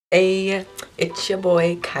Hey, it's your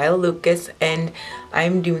boy Kyle Lucas, and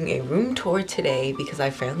I'm doing a room tour today because I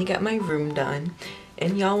finally got my room done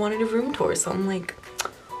and y'all wanted a room tour, so I'm like,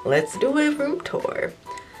 let's do a room tour.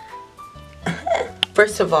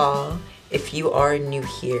 First of all, if you are new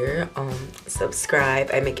here, subscribe.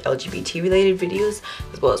 I make LGBT related videos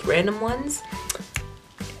as well as random ones,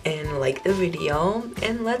 and like the video,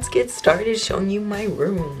 and let's get started showing you my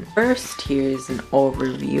room. First, here's an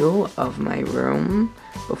overview of my room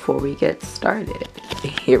before we get started.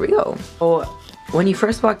 Here we go. So when you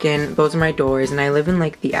first walk in, those are my doors, and I live in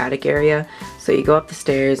like the attic area, so you go up the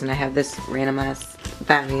stairs and I have this random ass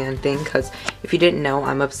Batman thing, because if you didn't know,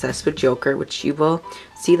 I'm obsessed with Joker, which you will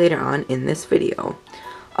see later on in this video.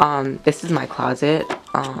 This is my closet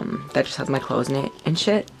that just has my clothes in it and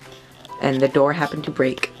shit. And the door happened to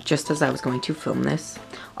break just as I was going to film this.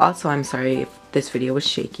 Also, I'm sorry if this video was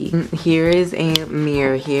shaky. Here is a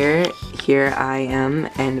mirror here. Here I am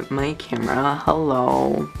and my camera.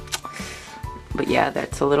 Hello. But yeah,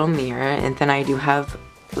 that's a little mirror. And then I do have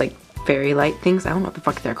like fairy light things. I don't know what the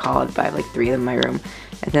fuck they're called, but I have like 3 of them in my room.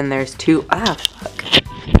 And then there's 2, fuck.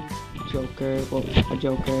 Joker, well, a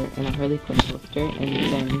Joker and a Harley Quinn poster.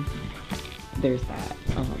 And then there's that.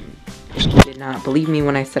 If you did not believe me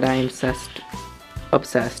when I said I am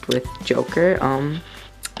obsessed with Joker,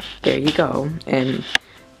 there you go. And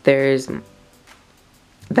there's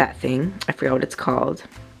that thing, I forgot what it's called,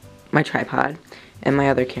 my tripod, and my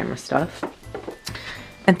other camera stuff.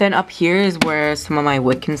 And then up here is where some of my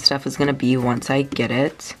Wiccan stuff is gonna be once I get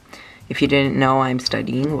it. If you didn't know, I'm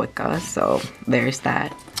studying Wicca, so there's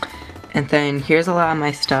that. And then here's a lot of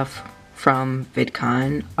my stuff from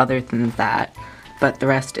VidCon, other than that, but the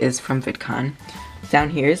rest is from VidCon.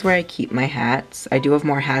 Down here is where I keep my hats. I do have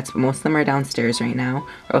more hats, but most of them are downstairs right now,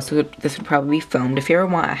 or else this would probably be filmed. If you ever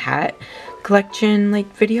want a hat collection like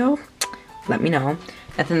video, let me know.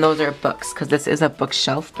 And then those are books, because this is a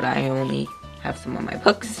bookshelf, but I only have some of my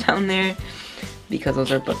books down there because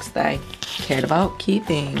those are books that I cared about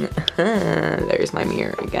keeping. There's my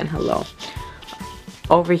mirror again, hello.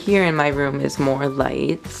 Over here in my room is more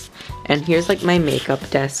lights, and here's like my makeup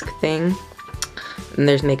desk thing. And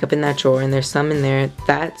there's makeup in that drawer, and there's some in there.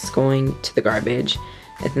 That's going to the garbage.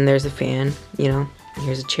 And then there's a fan, you know.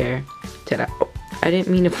 Here's a chair. Ta-da. Oh, I didn't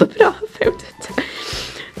mean to flip it off.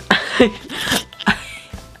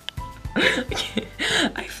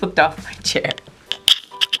 I flipped off my chair.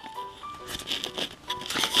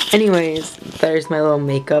 Anyways, there's my little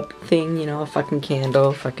makeup thing, you know, a fucking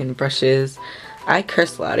candle, fucking brushes. I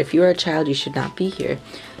curse a lot. If you are a child, you should not be here.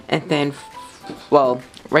 And then, well,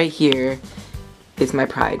 right here is my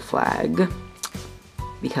pride flag,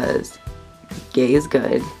 because gay is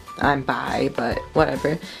good. I'm bi, but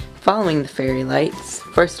whatever. Following the fairy lights,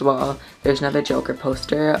 first of all, there's another Joker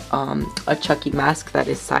poster, a Chucky mask that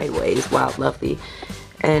is sideways, wow, lovely,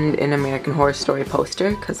 and an American Horror Story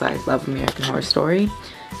poster, because I love American Horror Story.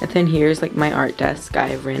 And then here's like my art desk. I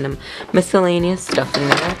have random miscellaneous stuff in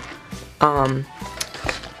there.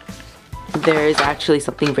 There is actually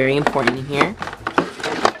something very important in here.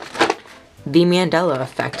 The Mandela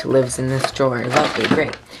effect lives in this drawer. Lovely,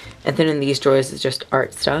 great. And then in these drawers is just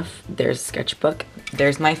art stuff. There's a sketchbook.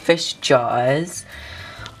 There's my fish jaws.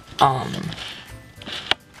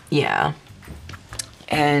 Yeah.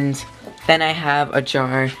 And then I have a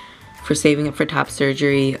jar for saving it for top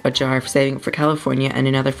surgery, a jar for saving it for California, and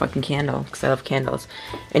another fucking candle, because I love candles.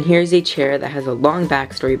 And here's a chair that has a long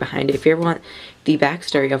backstory behind it. If you ever want the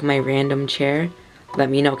backstory of my random chair, let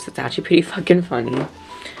me know, because it's actually pretty fucking funny.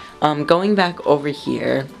 Going back over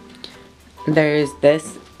here, there's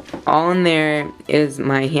this. All in there is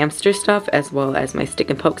my hamster stuff as well as my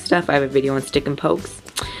stick and poke stuff. I have a video on stick and pokes.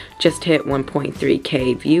 Just hit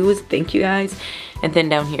 1.3k views. Thank you guys. And then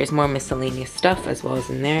down here is more miscellaneous stuff as well as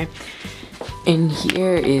in there. And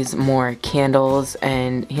here is more candles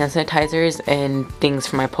and hand sanitizers and things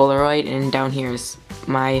for my Polaroid. And down here is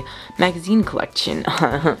my magazine collection.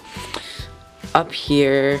 Up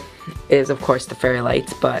here is of course the fairy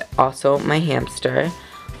lights, but also my hamster.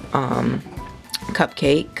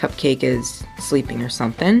 Cupcake is sleeping or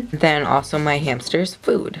something. Then also my hamster's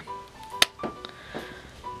food.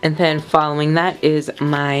 And then following that is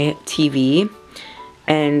my TV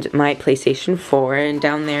and my PlayStation 4, and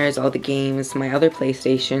down there is all the games, my other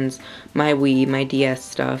PlayStations, my Wii, my DS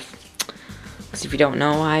stuff. Because if you don't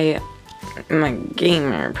know, I'm a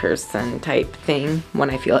gamer person type thing when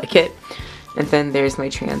I feel like it. And then there's my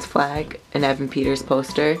trans flag, an Evan Peters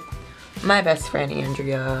poster, my best friend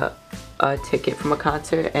Andrea, a ticket from a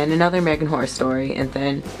concert, and another American Horror Story. And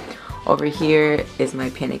then over here is my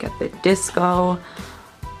Panic at the Disco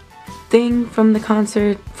thing from the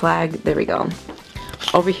concert flag. There we go.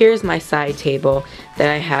 over here is my side table that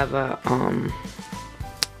I have a,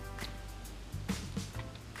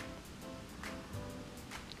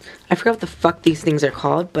 I forgot what the fuck these things are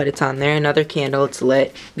called, but it's on there. Another candle, it's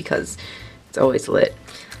lit because it's always lit.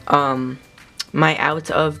 My out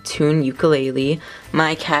of tune ukulele,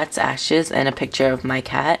 my cat's ashes, and a picture of my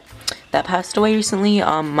cat that passed away recently,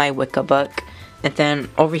 my Wicca book. And then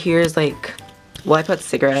over here is like, well, I put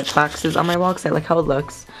cigarette boxes on my wall because I like how it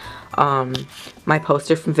looks. My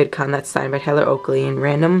poster from VidCon that's signed by Tyler Oakley, and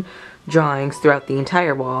random drawings throughout the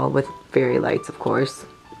entire wall with fairy lights, of course.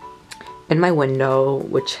 And my window,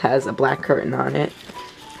 which has a black curtain on it.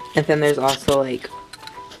 And then there's also like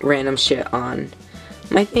random shit on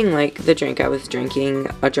my thing, like the drink I was drinking,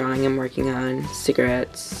 a drawing I'm working on,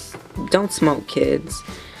 cigarettes, don't smoke, kids.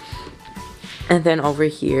 And then over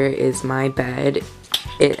here is my bed.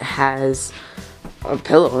 It has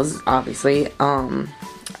pillows, obviously,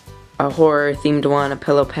 a horror themed one, a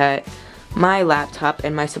pillow pet, my laptop,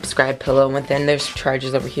 and my subscribe pillow. And then there's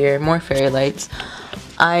chargers over here, more fairy lights.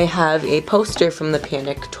 I have a poster from the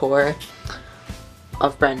Panic tour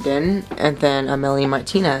of Brendan, and then a Melanie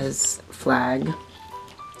Martinez flag,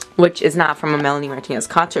 which is not from a Melanie Martinez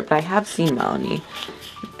concert, but I have seen Melanie,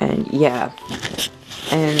 and yeah.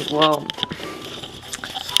 And well,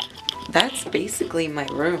 that's basically my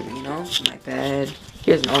room, you know, my bed.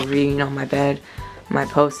 Here's an overview, you know, my bed, my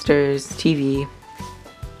posters, TV,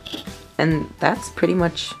 and that's pretty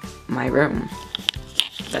much my room.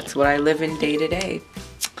 That's what I live in day to day.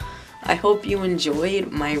 I hope you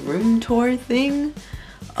enjoyed my room tour thing.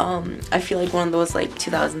 I feel like one of those like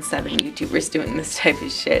 2007 YouTubers doing this type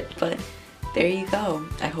of shit, but there you go.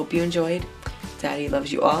 I hope you enjoyed. Daddy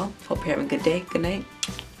loves you all. Hope you're having a good day. Good night.